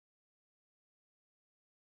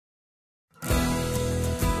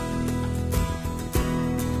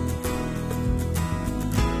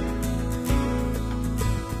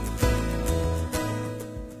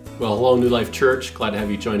Well, hello, New Life Church. Glad to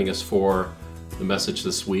have you joining us for the message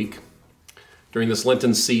this week. During this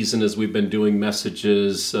Lenten season, as we've been doing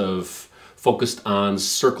messages focused on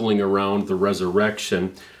circling around the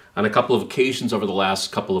resurrection, on a couple of occasions over the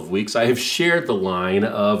last couple of weeks, I have shared the line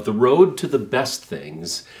of the road to the best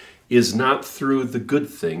things is not through the good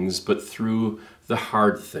things, but through the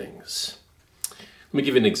hard things. Let me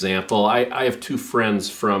give you an example. I have two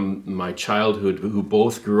friends from my childhood who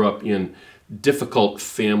both grew up in difficult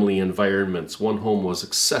family environments. One home was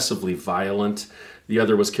excessively violent. The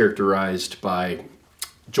other was characterized by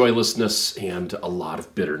joylessness and a lot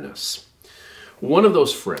of bitterness. One of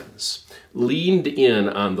those friends leaned in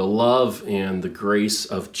on the love and the grace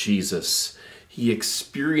of Jesus. He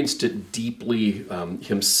experienced it deeply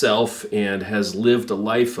himself and has lived a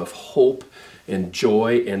life of hope and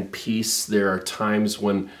joy and peace. There are times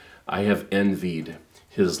when I have envied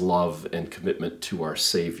his love and commitment to our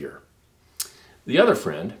Savior. The other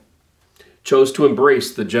friend chose to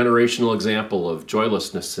embrace the generational example of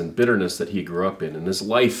joylessness and bitterness that he grew up in, and his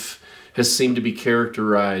life has seemed to be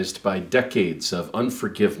characterized by decades of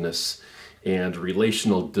unforgiveness and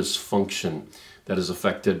relational dysfunction that has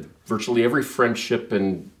affected virtually every friendship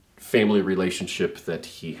and family relationship that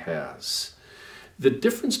he has. The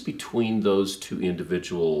difference between those two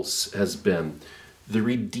individuals has been the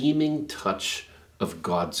redeeming touch of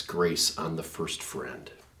God's grace on the first friend.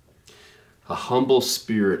 A humble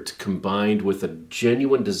spirit combined with a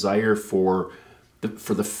genuine desire for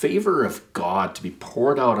the favor of God to be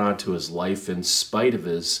poured out onto his life in spite of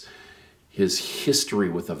his history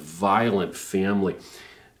with a violent family.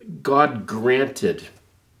 God granted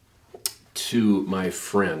to my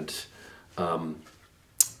friend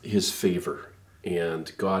his favor,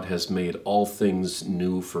 and God has made all things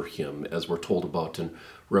new for him, as we're told about in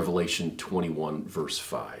Revelation 21, verse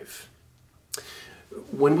 5.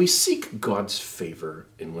 When we seek God's favor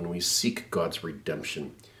and when we seek God's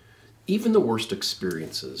redemption, even the worst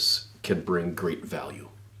experiences can bring great value.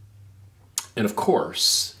 And of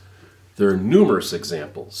course, there are numerous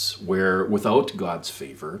examples where without God's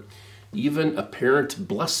favor, even apparent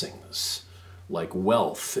blessings like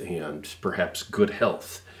wealth and perhaps good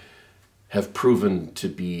health have proven to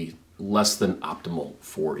be less than optimal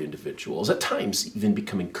for individuals, at times even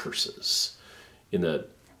becoming curses in the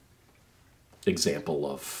example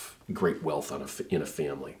of great wealth in a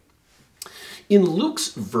family. In Luke's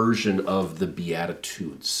version of the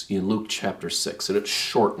Beatitudes, in Luke chapter 6, and it's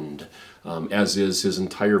shortened, as is his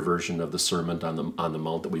entire version of the Sermon on the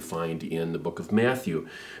Mount that we find in the book of Matthew.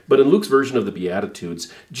 But in Luke's version of the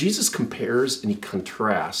Beatitudes, Jesus compares and he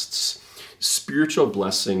contrasts spiritual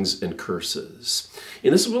blessings and curses.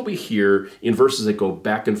 And this is what we hear in verses that go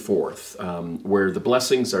back and forth, where the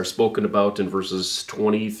blessings are spoken about in verses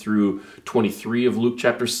 20 through 23 of Luke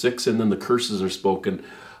chapter 6, and then the curses are spoken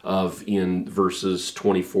of in verses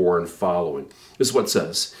 24 and following. This is what it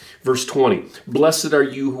says. Verse 20, "Blessed are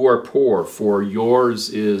you who are poor, for yours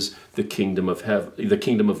is the kingdom of heaven, the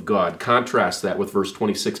kingdom of God." Contrast that with verse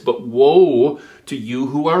 26, "But woe to you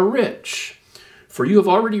who are rich, for you have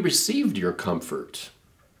already received your comfort."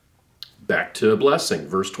 Back to blessing.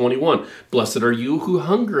 Verse 21, "Blessed are you who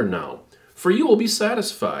hunger now, for you will be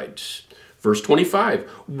satisfied." Verse 25,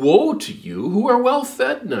 "Woe to you who are well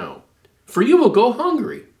fed now, for you will go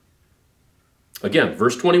hungry." Again,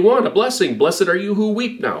 verse 21, a blessing. "Blessed are you who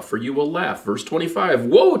weep now, for you will laugh." Verse 25,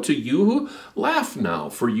 "Woe to you who laugh now,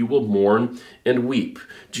 for you will mourn and weep."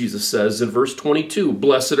 Jesus says in verse 22,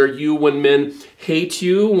 "Blessed are you when men hate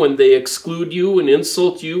you, when they exclude you and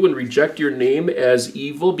insult you and reject your name as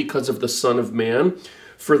evil because of the Son of Man,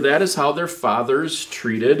 for that is how their fathers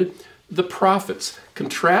treated the prophets."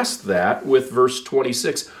 Contrast that with verse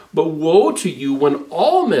 26, "But woe to you when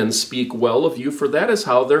all men speak well of you, for that is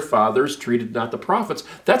how their fathers treated not the prophets."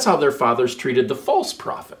 That's how their fathers treated the false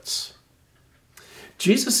prophets.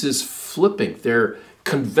 Jesus is flipping their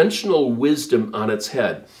conventional wisdom on its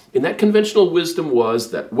head. And that conventional wisdom was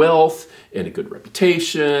that wealth and a good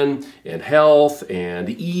reputation and health and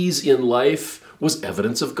ease in life was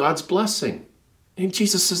evidence of God's blessing. And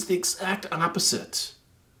Jesus says the exact opposite.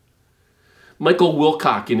 Michael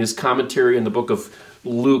Wilcock, in his commentary in the book of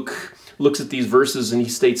Luke, looks at these verses and he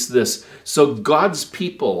states this: "So God's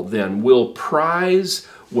people then will prize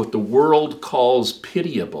what the world calls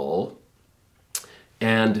pitiable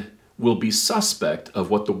and will be suspect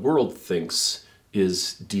of what the world thinks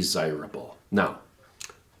is desirable." Now,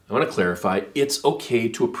 I want to clarify, it's okay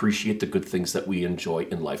to appreciate the good things that we enjoy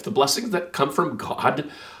in life. The blessings that come from God,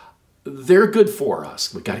 they're good for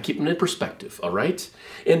us. We've got to keep them in perspective, all right?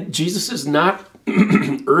 And Jesus is not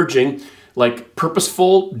urging like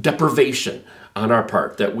purposeful deprivation. on our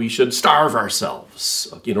part, that we should starve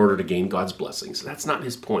ourselves in order to gain God's blessings. That's not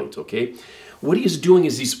his point, okay? What he is doing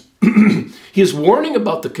is he is warning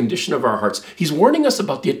about the condition of our hearts. He's warning us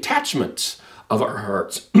about the attachment of our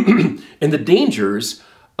hearts and the dangers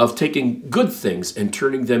of taking good things and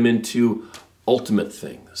turning them into ultimate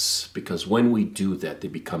things. Because when we do that, they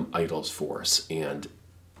become idols for us and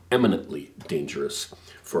eminently dangerous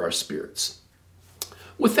for our spirits.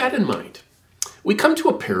 With that in mind, we come to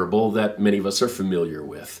a parable that many of us are familiar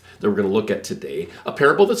with, that we're going to look at today, a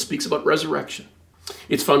parable that speaks about resurrection.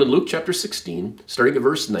 It's found in Luke chapter 16, starting at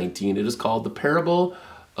verse 19. It is called the parable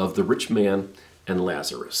of the rich man and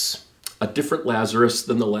Lazarus. A different Lazarus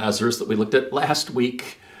than the Lazarus that we looked at last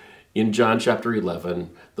week in John chapter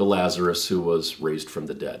 11, the Lazarus who was raised from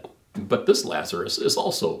the dead. But this Lazarus is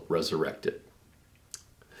also resurrected.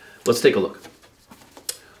 Let's take a look.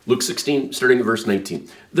 Luke 16, starting at verse 19.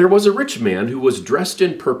 There was a rich man who was dressed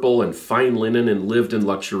in purple and fine linen and lived in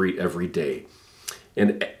luxury every day.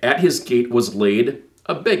 And at his gate was laid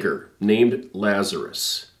a beggar named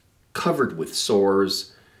Lazarus, covered with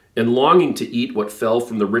sores and longing to eat what fell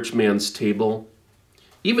from the rich man's table.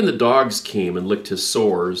 Even the dogs came and licked his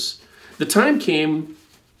sores. The time came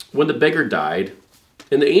when the beggar died,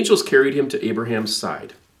 and the angels carried him to Abraham's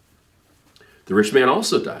side. The rich man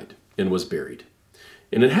also died and was buried.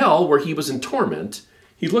 And in hell, where he was in torment,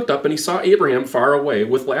 he looked up and he saw Abraham far away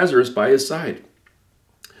with Lazarus by his side.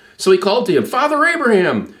 So he called to him, Father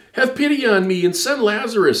Abraham, have pity on me and send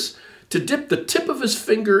Lazarus to dip the tip of his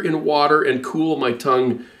finger in water and cool my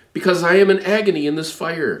tongue, because I am in agony in this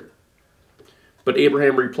fire. But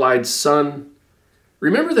Abraham replied, Son,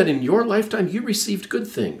 remember that in your lifetime you received good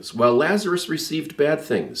things, while Lazarus received bad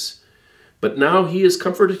things. But now he is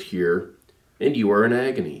comforted here, and you are in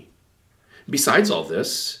agony. Besides all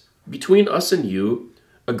this, between us and you,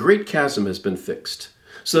 a great chasm has been fixed,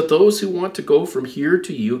 so that those who want to go from here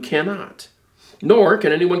to you cannot, nor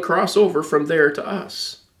can anyone cross over from there to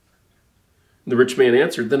us. The rich man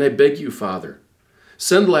answered, Then I beg you, Father,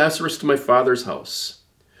 send Lazarus to my father's house,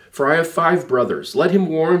 for I have 5 brothers. Let him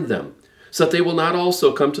warn them, so that they will not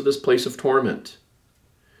also come to this place of torment.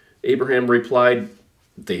 Abraham replied,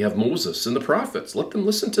 They have Moses and the prophets. Let them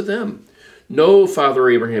listen to them. No, Father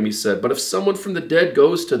Abraham, he said, but if someone from the dead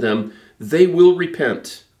goes to them, they will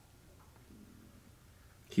repent.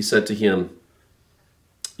 He said to him,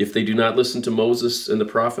 If they do not listen to Moses and the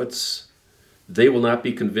prophets, they will not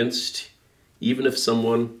be convinced, even if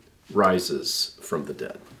someone rises from the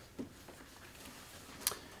dead.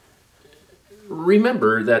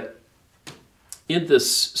 Remember that in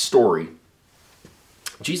this story,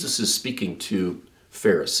 Jesus is speaking to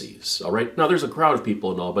Pharisees, all right? Now, there's a crowd of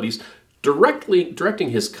people and all, but he's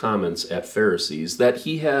directing his comments at Pharisees that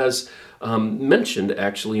he has mentioned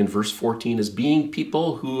actually in verse 14 as being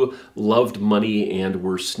people who loved money and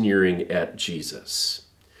were sneering at Jesus.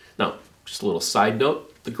 Now, just a little side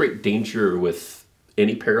note, the great danger with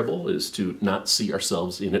any parable is to not see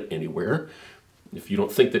ourselves in it anywhere. If you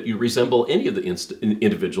don't think that you resemble any of the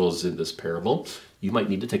individuals in this parable, you might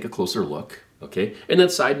need to take a closer look, okay? And then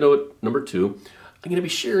side note number 2, I'm going to be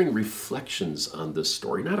sharing reflections on this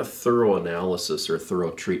story, not a thorough analysis or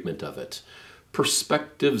thorough treatment of it.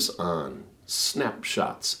 Perspectives on,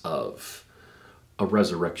 snapshots of a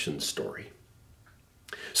resurrection story.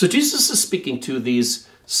 So Jesus is speaking to these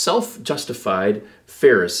self-justified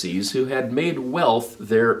Pharisees who had made wealth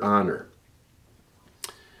their honor.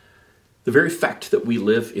 The very fact that we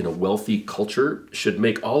live in a wealthy culture should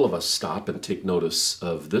make all of us stop and take notice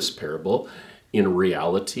of this parable. In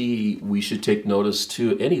reality, we should take notice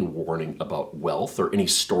to any warning about wealth or any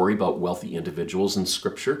story about wealthy individuals in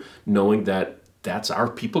Scripture, knowing that that's our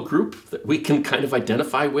people group that we can kind of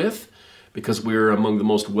identify with because we're among the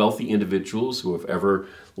most wealthy individuals who have ever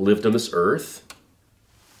lived on this earth.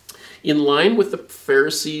 In line with the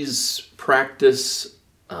Pharisees' practice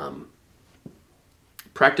of,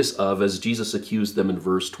 as Jesus accused them in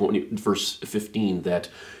verse 15, that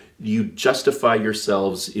you justify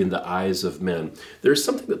yourselves in the eyes of men. There's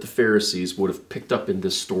something that the Pharisees would have picked up in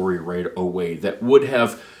this story right away that would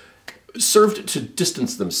have served to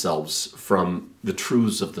distance themselves from the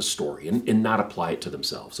truths of the story and not apply it to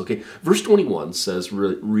themselves. Okay, verse 21 says,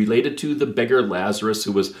 related to the beggar Lazarus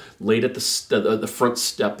who was laid at the front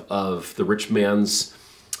step of the rich man's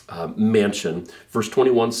mansion. Verse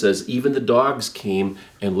 21 says, even the dogs came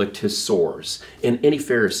and licked his sores. And any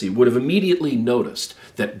Pharisee would have immediately noticed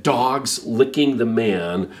that dogs licking the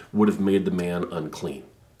man would have made the man unclean.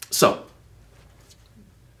 So,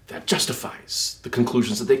 that justifies the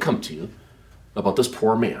conclusions that they come to about this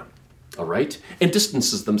poor man, all right? And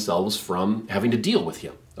distances themselves from having to deal with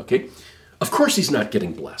him, okay? Of course he's not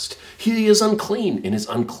getting blessed. He is unclean, and his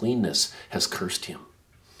uncleanness has cursed him.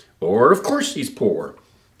 Or, of course he's poor.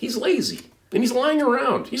 He's lazy, and he's lying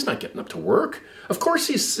around. He's not getting up to work. Of course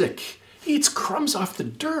he's sick. He eats crumbs off the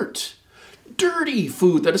dirt. Dirty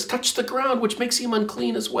food that has touched the ground, which makes him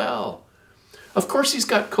unclean as well. Of course he's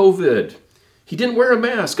got COVID. He didn't wear a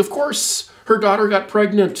mask. Of course her daughter got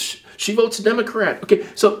pregnant. She votes Democrat. Okay,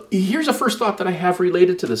 so here's a first thought that I have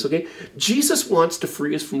related to this, okay? Jesus wants to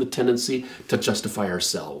free us from the tendency to justify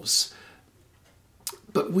ourselves.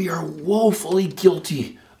 But we are woefully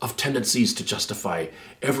guilty of tendencies to justify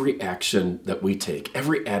every action that we take,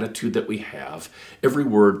 every attitude that we have, every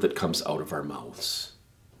word that comes out of our mouths.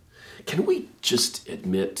 Can we just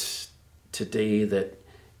admit today that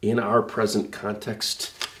in our present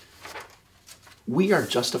context, we are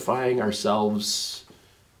justifying ourselves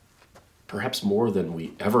perhaps more than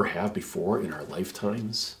we ever have before in our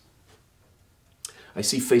lifetimes? I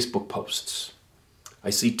see Facebook posts. I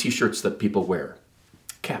see t-shirts that people wear,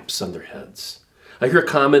 caps on their heads. I hear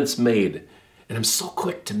comments made, and I'm so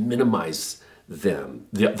quick to minimize them,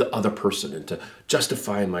 the other person, and to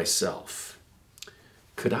justify myself.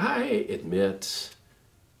 Could I admit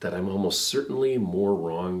that I'm almost certainly more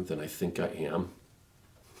wrong than I think I am?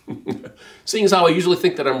 Seeing as how I usually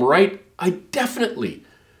think that I'm right, I definitely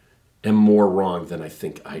am more wrong than I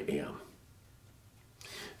think I am.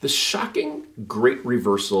 The shocking great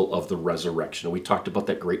reversal of the resurrection. We talked about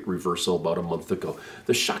that great reversal about a month ago.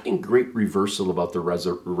 The shocking great reversal about the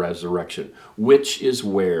resurrection, which is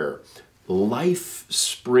where life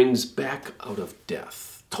springs back out of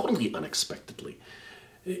death, totally unexpectedly.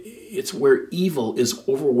 It's where evil is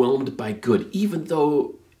overwhelmed by good, even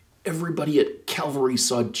though everybody at Calvary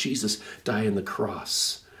saw Jesus die on the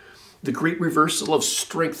cross. The great reversal of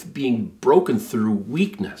strength being broken through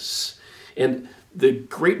weakness. And the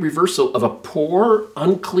great reversal of a poor,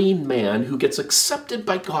 unclean man who gets accepted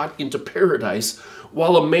by God into paradise,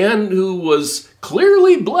 while a man who was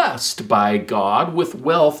clearly blessed by God with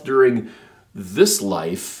wealth during this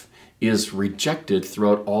life is rejected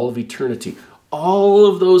throughout all of eternity. All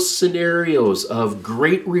of those scenarios of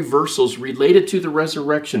great reversals related to the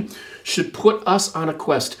resurrection should put us on a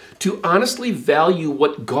quest to honestly value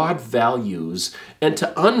what God values and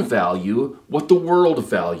to unvalue what the world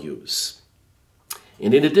values.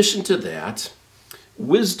 And in addition to that,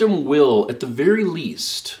 wisdom will, at the very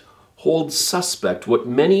least, hold suspect what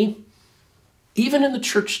many, even in the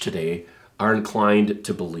church today, are inclined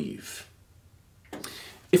to believe.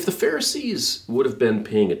 If the Pharisees would have been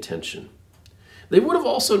paying attention, they would have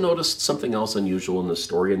also noticed something else unusual in the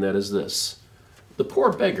story, and that is this. The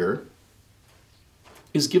poor beggar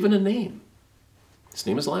is given a name. His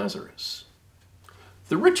name is Lazarus.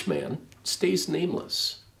 The rich man stays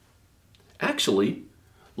nameless. Actually,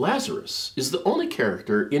 Lazarus is the only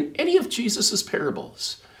character in any of Jesus'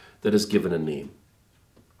 parables that is given a name.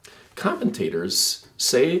 Commentators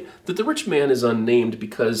say that the rich man is unnamed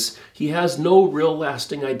because he has no real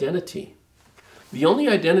lasting identity. The only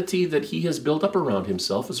identity that he has built up around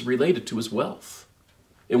himself is related to his wealth.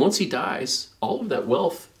 And once he dies, all of that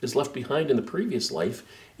wealth is left behind in the previous life,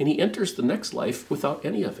 and he enters the next life without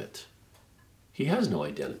any of it. He has no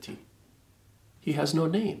identity. He has no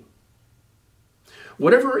name.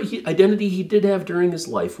 Whatever identity he did have during his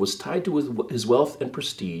life was tied to his wealth and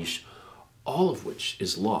prestige, all of which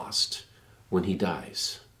is lost when he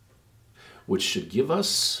dies, which should give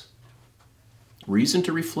us reason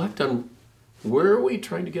to reflect on where are we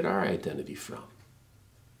trying to get our identity from.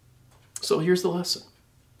 So here's the lesson.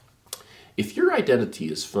 If your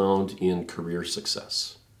identity is found in career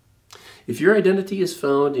success, if your identity is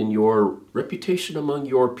found in your reputation among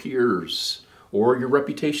your peers or your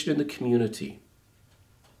reputation in the community,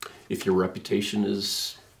 if your reputation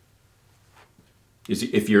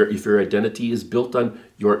if your identity is built on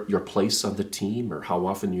your place on the team or how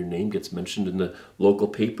often your name gets mentioned in the local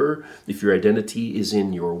paper, if your identity is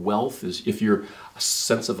in your wealth, if your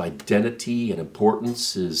sense of identity and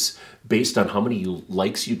importance is based on how many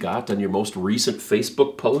likes you got on your most recent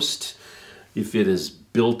Facebook post, if it is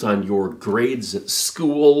built on your grades at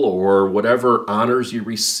school or whatever honors you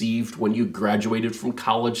received when you graduated from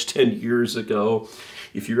college 10 years ago,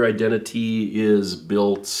 if your identity is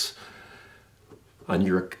built on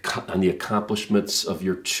the accomplishments of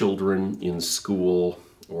your children in school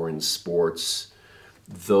or in sports,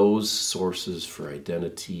 those sources for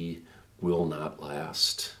identity will not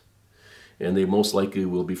last. And they most likely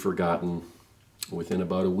will be forgotten within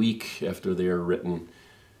about a week after they are written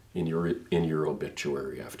in your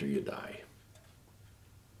obituary after you die.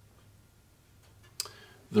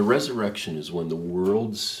 The resurrection is when the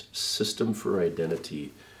world's system for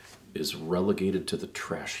identity is relegated to the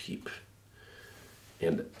trash heap,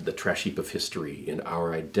 and the trash heap of history, and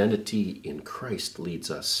our identity in Christ leads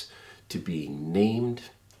us to being named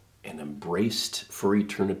and embraced for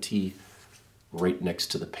eternity right next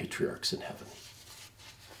to the patriarchs in heaven.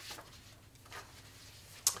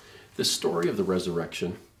 The story of the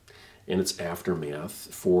resurrection and its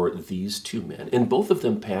aftermath for these two men, and both of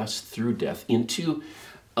them passed through death into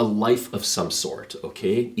a life of some sort,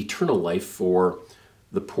 okay? Eternal life for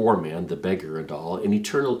the poor man, the beggar and all, and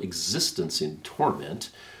eternal existence in torment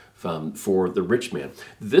for the rich man.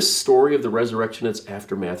 This story of the resurrection and its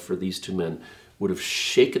aftermath for these two men would have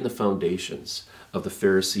shaken the foundations of the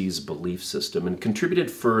Pharisees' belief system and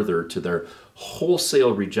contributed further to their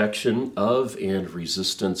wholesale rejection of and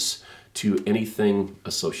resistance to anything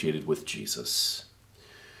associated with Jesus.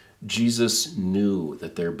 Jesus knew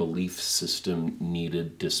that their belief system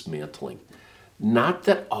needed dismantling. Not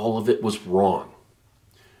that all of it was wrong,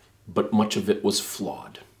 but much of it was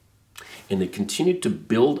flawed. And they continued to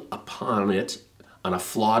build upon it on a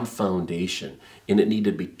flawed foundation, and it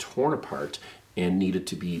needed to be torn apart and needed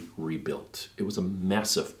to be rebuilt. It was a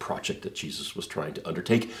massive project that Jesus was trying to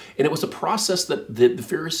undertake, and it was a process that the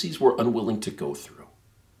Pharisees were unwilling to go through.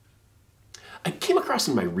 I came across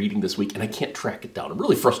in my reading this week, and I can't track it down. I'm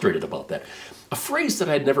really frustrated about that. A phrase that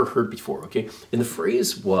I had never heard before, okay? And the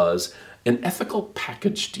phrase was an ethical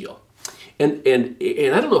package deal. And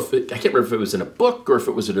I don't know if I can't remember if it was in a book or if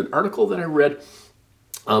it was in an article that I read,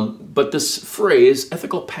 but this phrase,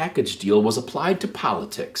 ethical package deal, was applied to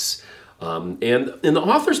politics. And the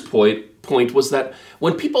author's point was that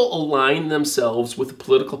when people align themselves with a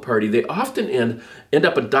political party, they often end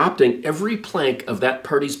up adopting every plank of that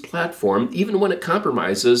party's platform, even when it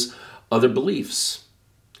compromises other beliefs,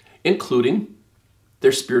 including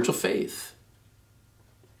their spiritual faith.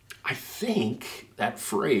 I think that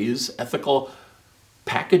phrase, ethical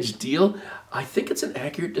package deal, I think it's an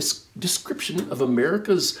accurate description of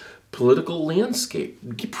America's political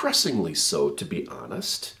landscape, depressingly so, to be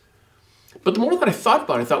honest. But the more that I thought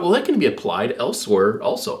about it, I thought, well, that can be applied elsewhere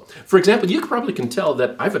also. For example, you probably can tell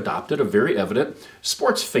that I've adopted a very evident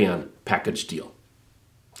sports fan package deal.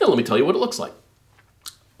 Now, let me tell you what it looks like.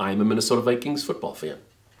 I'm a Minnesota Vikings football fan,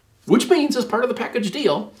 which means as part of the package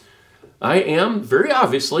deal, I am very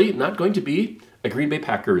obviously not going to be a Green Bay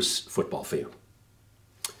Packers football fan.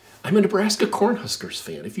 I'm a Nebraska Cornhuskers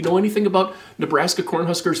fan. If you know anything about Nebraska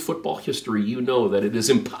Cornhuskers football history, you know that it is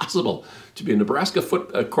impossible to be a Nebraska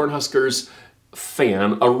Cornhuskers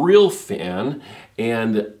fan, a real fan,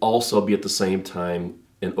 and also be at the same time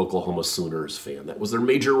an Oklahoma Sooners fan. That was their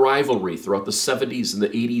major rivalry throughout the 70s and the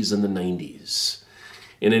 80s and the 90s.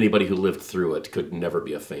 And anybody who lived through it could never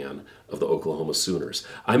be a fan of the Oklahoma Sooners.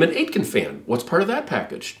 I'm an Aitken fan. What's part of that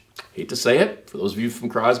package? Hate to say it, for those of you from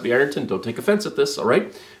Crosby, Ironton, don't take offense at this, all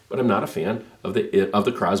right? But I'm not a fan of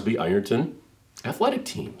the Crosby, Ironton athletic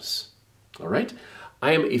teams, all right?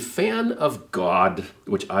 I am a fan of God,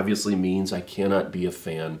 which obviously means I cannot be a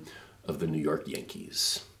fan of the New York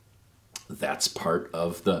Yankees. That's part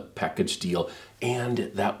of the package deal, and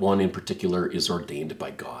that one in particular is ordained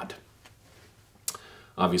by God.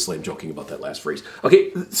 Obviously, I'm joking about that last phrase.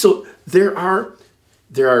 Okay, so there are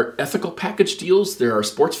ethical package deals, there are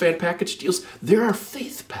sports fan package deals, there are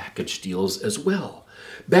faith package deals as well.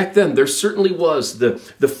 Back then, there certainly was the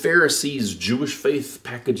Pharisees' Jewish faith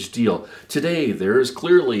package deal. Today, there is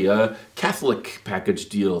clearly a Catholic package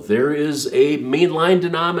deal. There is a mainline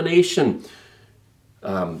denomination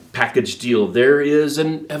package deal. There is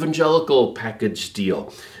an evangelical package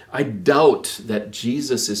deal. I doubt that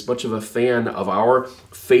Jesus is much of a fan of our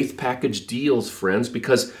faith package deals, friends,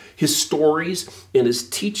 because his stories and his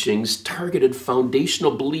teachings targeted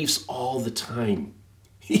foundational beliefs all the time.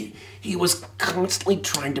 He was constantly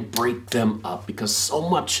trying to break them up because so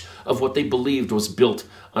much of what they believed was built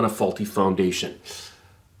on a faulty foundation.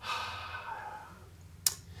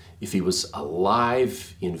 If he was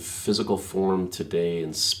alive in physical form today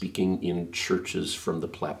and speaking in churches from the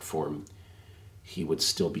platform, he would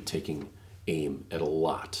still be taking aim at a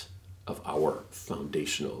lot of our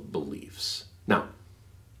foundational beliefs. Now,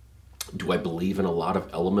 do I believe in a lot of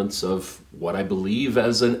elements of what I believe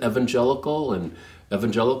as an evangelical and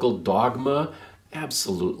evangelical dogma?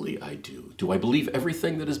 Absolutely, I do. Do I believe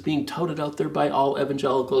everything that is being touted out there by all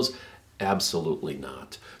evangelicals? Absolutely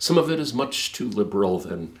not. Some of it is much too liberal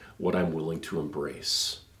than what I'm willing to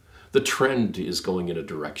embrace. The trend is going in a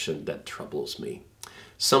direction that troubles me.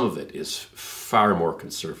 Some of it is far more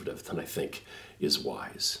conservative than I think is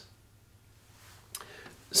wise.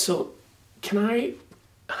 So, can I,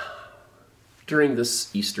 during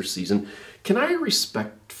this Easter season, can I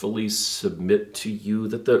respectfully submit to you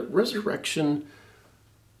that the resurrection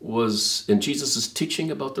was, and Jesus' teaching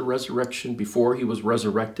about the resurrection before he was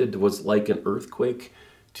resurrected was like an earthquake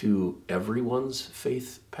to everyone's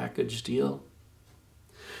faith package deal?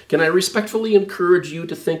 Can I respectfully encourage you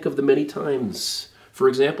to think of the many times, for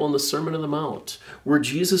example, in the Sermon on the Mount, where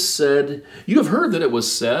Jesus said, "You have heard that it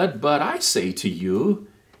was said, but I say to you."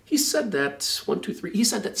 He said that, 1, 2, 3, he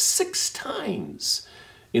said that 6 times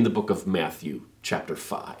in the book of Matthew, chapter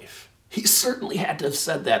 5. He certainly had to have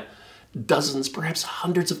said that dozens, perhaps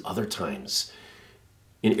hundreds of other times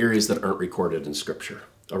in areas that aren't recorded in Scripture,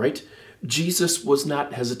 all right? Jesus was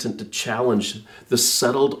not hesitant to challenge the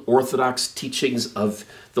settled orthodox teachings of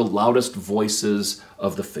the loudest voices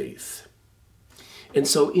of the faith. And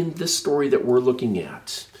so in this story that we're looking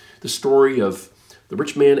at, the story of the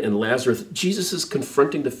rich man and Lazarus, Jesus is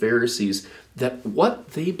confronting the Pharisees that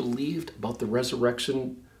what they believed about the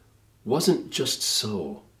resurrection wasn't just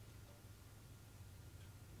so.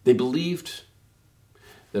 They believed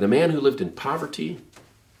that a man who lived in poverty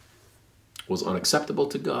was unacceptable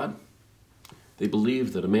to God. They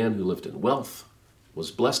believed that a man who lived in wealth was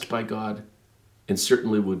blessed by God and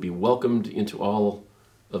certainly would be welcomed into all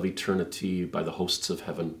of eternity by the hosts of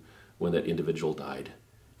heaven when that individual died.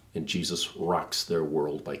 And Jesus rocks their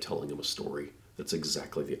world by telling them a story that's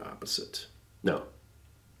exactly the opposite. Now,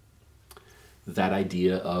 that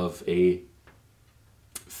idea of a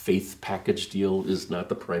faith package deal is not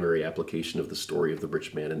the primary application of the story of the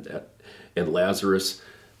rich man and Lazarus,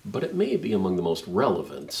 but it may be among the most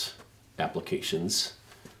relevant applications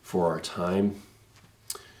for our time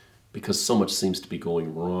because so much seems to be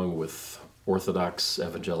going wrong with Orthodox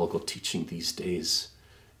evangelical teaching these days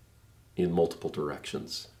in multiple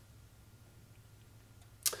directions.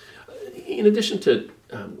 In addition to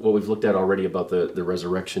what we've looked at already about the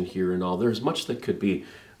resurrection here and all, there's much that could be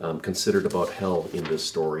considered about hell in this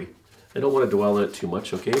story. I don't want to dwell on it too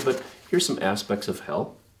much, okay? But here's some aspects of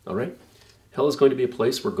hell, all right? Hell is going to be a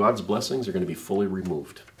place where God's blessings are going to be fully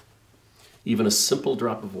removed. Even a simple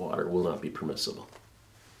drop of water will not be permissible.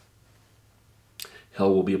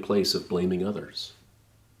 Hell will be a place of blaming others.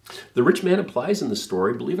 The rich man implies in the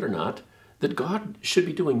story, believe it or not, that God should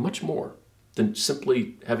be doing much more than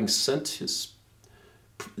simply having sent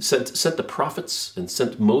the prophets and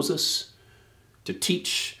sent Moses to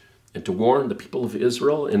teach and to warn the people of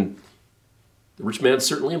Israel. And the rich man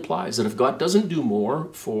certainly implies that if God doesn't do more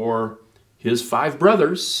for his 5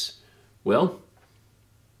 brothers, well,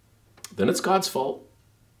 then it's God's fault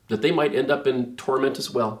that they might end up in torment as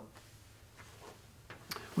well.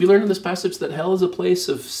 We learn in this passage that hell is a place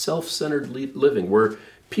of self-centered living where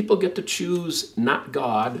people get to choose not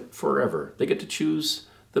God forever. They get to choose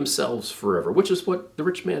themselves forever, which is what the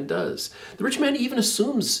rich man does. The rich man even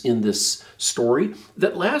assumes in this story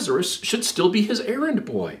that Lazarus should still be his errand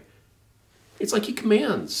boy. It's like he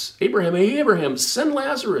commands Abraham, "Hey, Abraham, send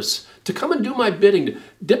Lazarus to come and do my bidding, to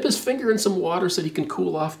dip his finger in some water so that he can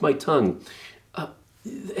cool off my tongue."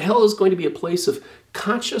 Hell is going to be a place of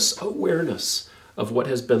conscious awareness of what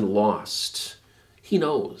has been lost. He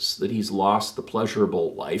knows that he's lost the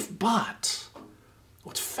pleasurable life, but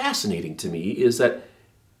what's fascinating to me is that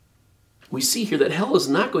we see here that hell is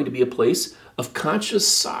not going to be a place of conscious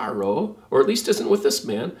sorrow, or at least isn't with this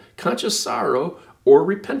man, conscious sorrow or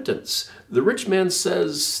repentance. The rich man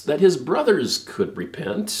says that his brothers could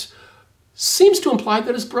repent, seems to imply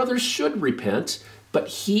that his brothers should repent, but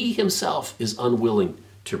he himself is unwilling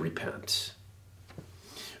to repent.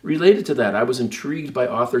 Related to that, I was intrigued by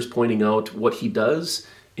authors pointing out what he does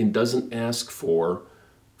and doesn't ask for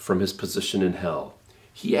from his position in hell.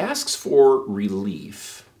 He asks for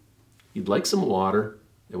relief. He'd like some water.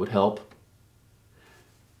 It would help.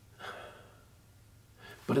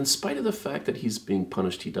 But in spite of the fact that he's being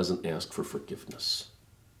punished, he doesn't ask for forgiveness.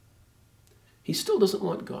 He still doesn't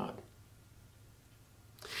want God.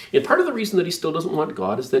 And part of the reason that he still doesn't want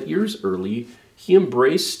God is that years early, he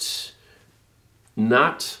embraced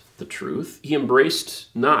not the truth. He embraced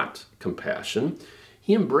not compassion.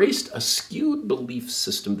 He embraced a skewed belief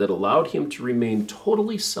system that allowed him to remain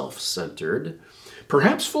totally self-centered,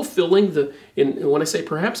 perhaps fulfilling and when I say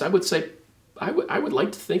perhaps, I would say, I would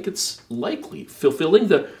like to think it's likely, fulfilling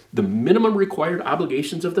the minimum required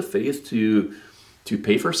obligations of the faith to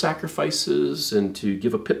pay for sacrifices and to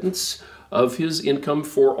give a pittance of his income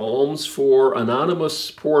for alms for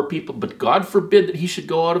anonymous poor people. But God forbid that he should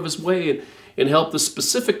go out of his way and help the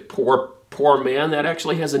specific poor man that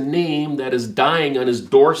actually has a name that is dying on his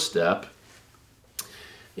doorstep.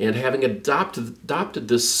 And having adopted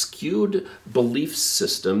this skewed belief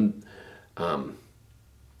system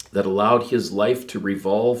that allowed his life to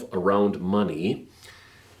revolve around money,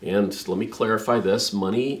 and let me clarify this,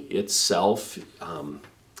 money itself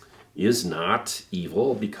is not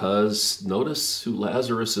evil, because notice who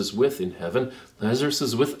Lazarus is with in heaven. Lazarus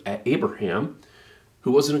is with Abraham,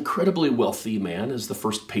 who was an incredibly wealthy man as the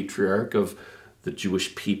first patriarch of the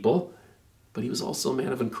Jewish people, but he was also a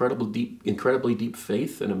man of incredibly deep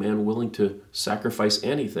faith, and a man willing to sacrifice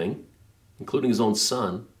anything, including his own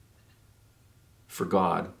son, for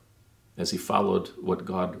God, as he followed what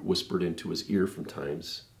God whispered into his ear from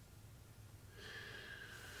times.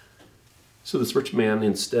 So this rich man,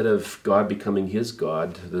 instead of God becoming his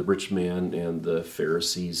God, the rich man and the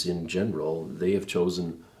Pharisees in general, they have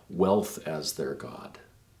chosen wealth as their God.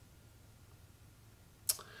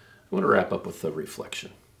 I want to wrap up with a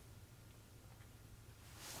reflection.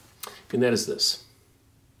 And that is this.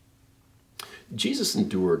 Jesus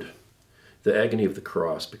endured the agony of the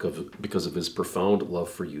cross because of his profound love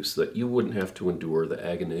for you, so that you wouldn't have to endure the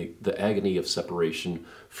agony of separation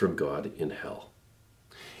from God in hell.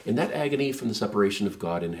 And that agony from the separation of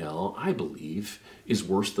God in hell, I believe, is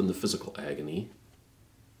worse than the physical agony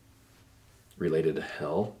related to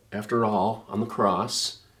hell. After all, on the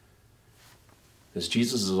cross, as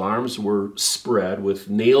Jesus' arms were spread with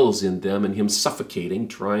nails in them and him suffocating,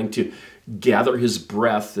 trying to gather his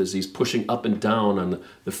breath as he's pushing up and down on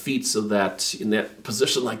the feet, so that in that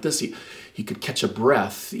position like this, he could catch a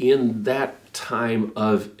breath in that time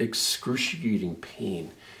of excruciating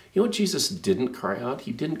pain. You know what Jesus didn't cry out?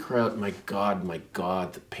 He didn't cry out, my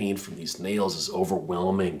God, the pain from these nails is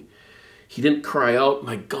overwhelming. He didn't cry out,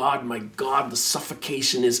 my God, the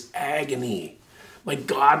suffocation is agony. My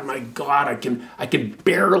God, I can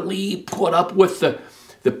barely put up with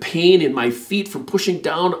the pain in my feet from pushing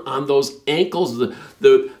down on those ankles.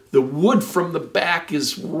 The wood from the back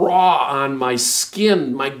is raw on my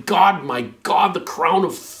skin. My God, the crown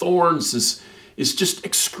of thorns is just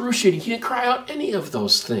excruciating. He didn't cry out any of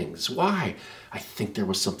those things. Why? I think there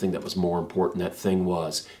was something that was more important. That thing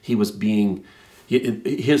was,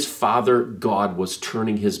 his Father, God, was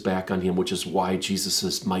turning his back on him, which is why Jesus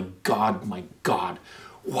says, my God,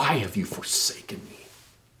 why have you forsaken me?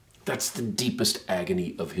 That's the deepest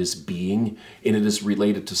agony of his being, and it is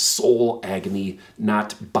related to soul agony,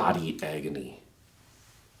 not body agony.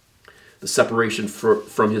 The separation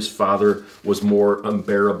from his Father was more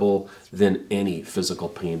unbearable than any physical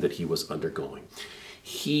pain that he was undergoing.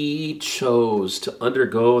 He chose to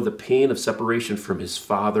undergo the pain of separation from his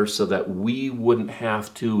Father so that we wouldn't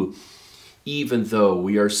have to, even though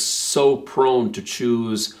we are so prone to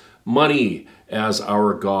choose money as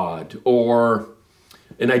our God, or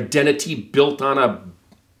an identity built on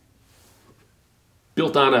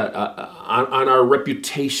our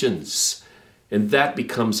reputations, and that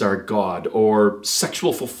becomes our God, or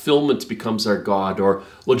sexual fulfillment becomes our God, or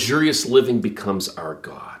luxurious living becomes our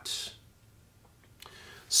God.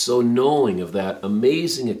 So knowing of that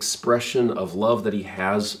amazing expression of love that he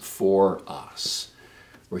has for us,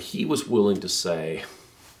 where he was willing to say,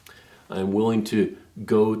 I'm willing to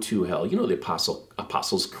go to hell. You know, the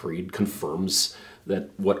Apostles' Creed confirms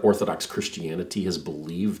that what Orthodox Christianity has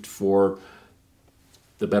believed for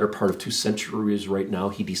the better part of 2 centuries right now.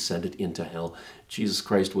 He descended into hell. Jesus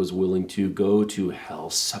Christ was willing to go to hell,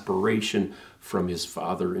 separation from his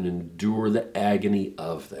Father, and endure the agony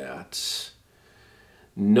of that.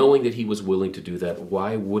 Knowing that he was willing to do that,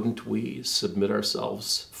 why wouldn't we submit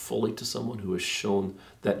ourselves fully to someone who has shown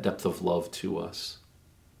that depth of love to us?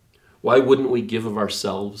 Why wouldn't we give of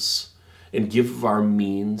ourselves and give of our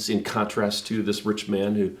means, in contrast to this rich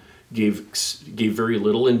man who gave very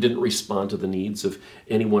little and didn't respond to the needs of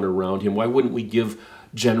anyone around him? Why wouldn't we give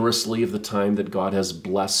generously of the time that God has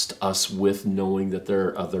blessed us with, knowing that there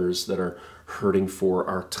are others that are hurting for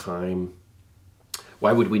our time?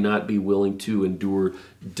 Why would we not be willing to endure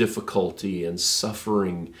difficulty and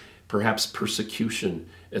suffering, perhaps persecution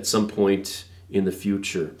at some point in the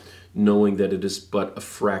future, knowing that it is but a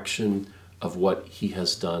fraction of what he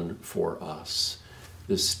has done for us?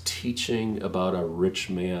 This teaching about a rich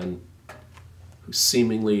man who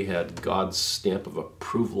seemingly had God's stamp of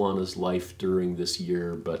approval on his life during this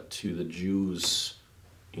year, but to the Jews'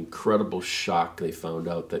 incredible shock, they found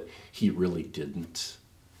out that he really didn't.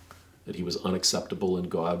 That he was unacceptable in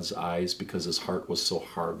God's eyes because his heart was so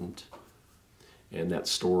hardened. And that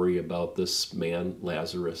story about this man,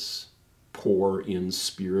 Lazarus, poor in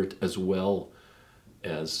spirit as well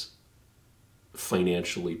as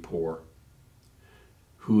financially poor,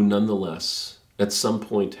 who nonetheless at some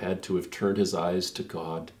point had to have turned his eyes to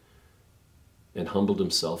God and humbled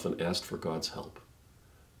himself and asked for God's help,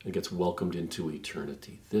 and gets welcomed into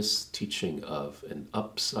eternity. This teaching of an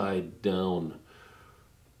upside down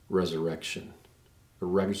resurrection, a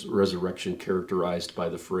resurrection characterized by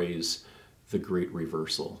the phrase, the great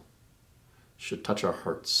reversal, should touch our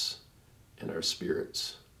hearts and our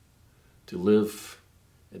spirits to live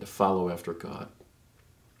and to follow after God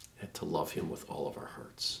and to love him with all of our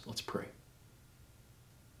hearts. Let's pray.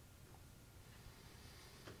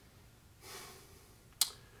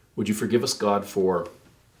 Would you forgive us, God, for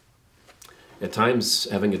at times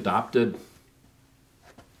having adopted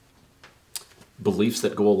beliefs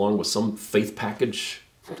that go along with some faith package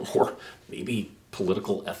or maybe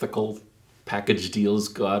political, ethical package deals,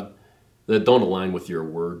 God, that don't align with your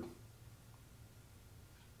word.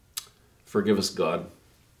 Forgive us, God,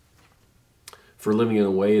 for living in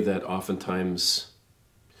a way that oftentimes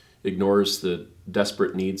ignores the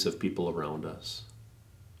desperate needs of people around us.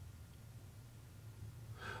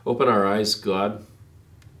 Open our eyes, God,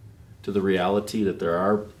 to the reality that there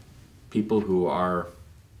are people who are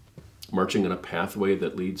marching on a pathway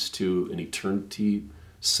that leads to an eternity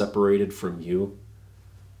separated from you,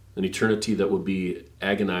 an eternity that will be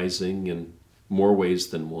agonizing in more ways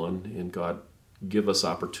than one. And God, give us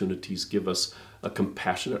opportunities, give us a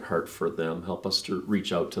compassionate heart for them. Help us to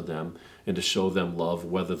reach out to them and to show them love,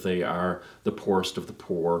 whether they are the poorest of the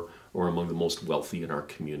poor or among the most wealthy in our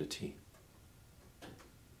community.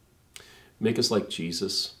 Make us like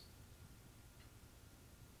Jesus.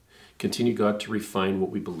 Continue, God, to refine what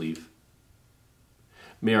we believe.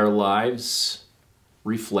 May our lives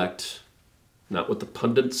reflect not what the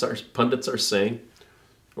pundits are saying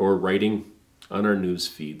or writing on our news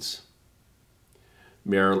feeds.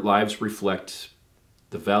 May our lives reflect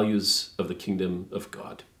the values of the kingdom of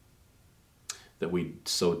God that we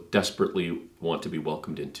so desperately want to be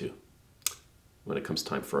welcomed into when it comes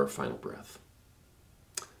time for our final breath.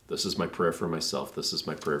 This is my prayer for myself. This is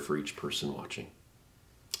my prayer for each person watching.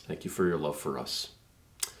 Thank you for your love for us.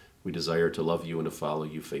 We desire to love you and to follow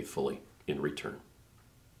you faithfully in return.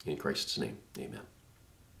 In Christ's name, amen.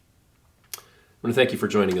 I want to thank you for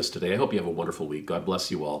joining us today. I hope you have a wonderful week. God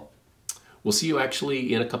bless you all. We'll see you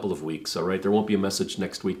actually in a couple of weeks, all right? There won't be a message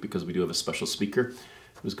next week because we do have a special speaker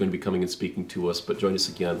who's going to be coming and speaking to us, but join us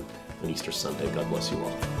again on Easter Sunday. God bless you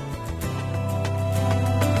all.